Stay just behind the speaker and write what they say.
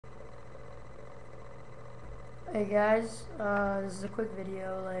Hey guys, this is a quick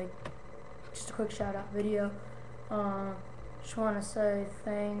video, just a quick shout out video. Just want to say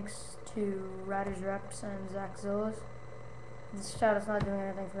thanks to Riders Reps and Zach Zillas. This shout out's not doing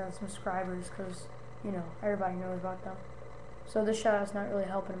anything for them subscribers because, everybody knows about them. So this shout out's not really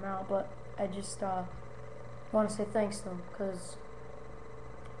helping them out, but I just want to say thanks to them because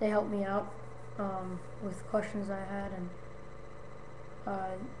they helped me out with questions I had,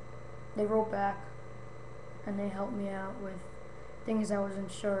 and they wrote back and they helped me out with things I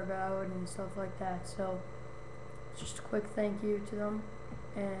wasn't sure about and stuff like that. So just a quick thank you to them,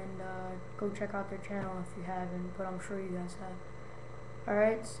 and go check out their channel if you haven't, but I'm sure you guys have.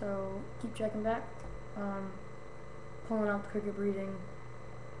 Alright, so keep checking back. Pulling out the cricket breeding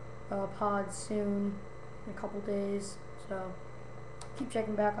pods soon, in a couple days, so keep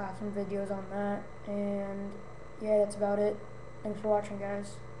checking back. I'll have some videos on that, and yeah, that's about it. Thanks for watching,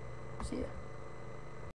 guys. See ya.